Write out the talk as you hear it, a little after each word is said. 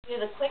do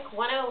the quick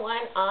 101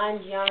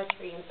 on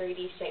geometry and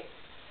 3D shapes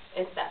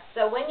and stuff.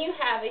 So when you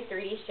have a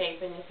 3D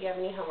shape, and if you have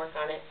any homework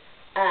on it,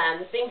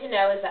 the thing to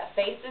know is that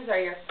faces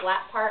are your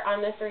flat part on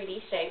the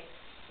 3D shape,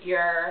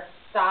 your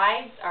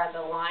sides are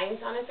the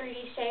lines on a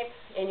 3D shape,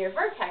 and your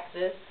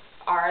vertexes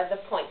are the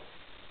points,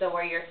 so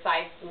where your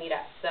sides meet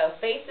up. So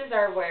faces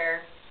are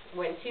where,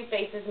 when two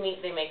faces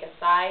meet, they make a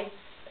side,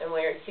 and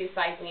where two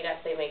sides meet up,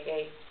 they make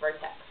a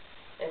vertex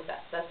and stuff.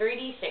 So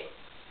 3D shape.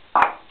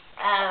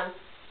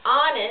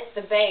 On it,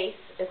 the base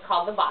is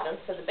called the bottom,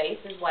 so the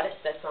base is what it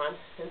sits on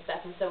and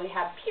stuff. And so we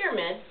have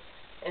pyramids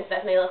and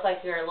stuff, and they look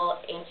like they're a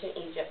little ancient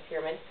Egypt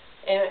pyramid.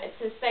 And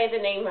to say the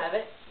name of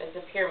it, it's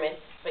a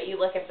pyramid, but you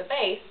look at the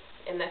base,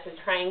 and that's a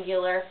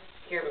triangular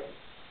pyramid.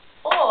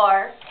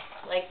 Or,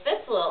 like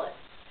this little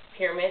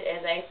pyramid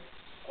is a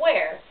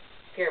square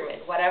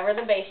pyramid, whatever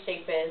the base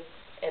shape is,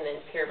 and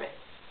then pyramid.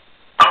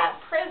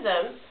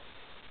 Prisms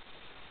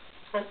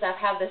and stuff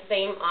have the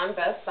same on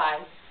both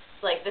sides.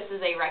 So like this is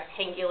a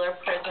rectangular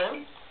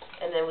prism,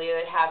 and then we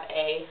would have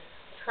a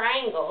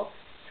triangular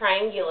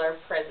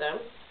prism.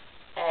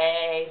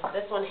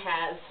 This one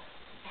has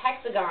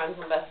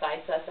hexagons on both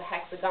sides, so that's a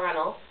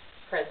hexagonal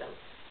prism.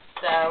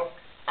 So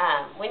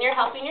when you're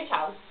helping your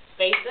child,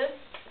 bases,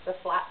 the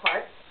flat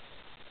parts,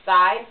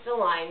 sides, the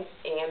lines,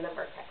 and the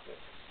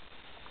vertexes.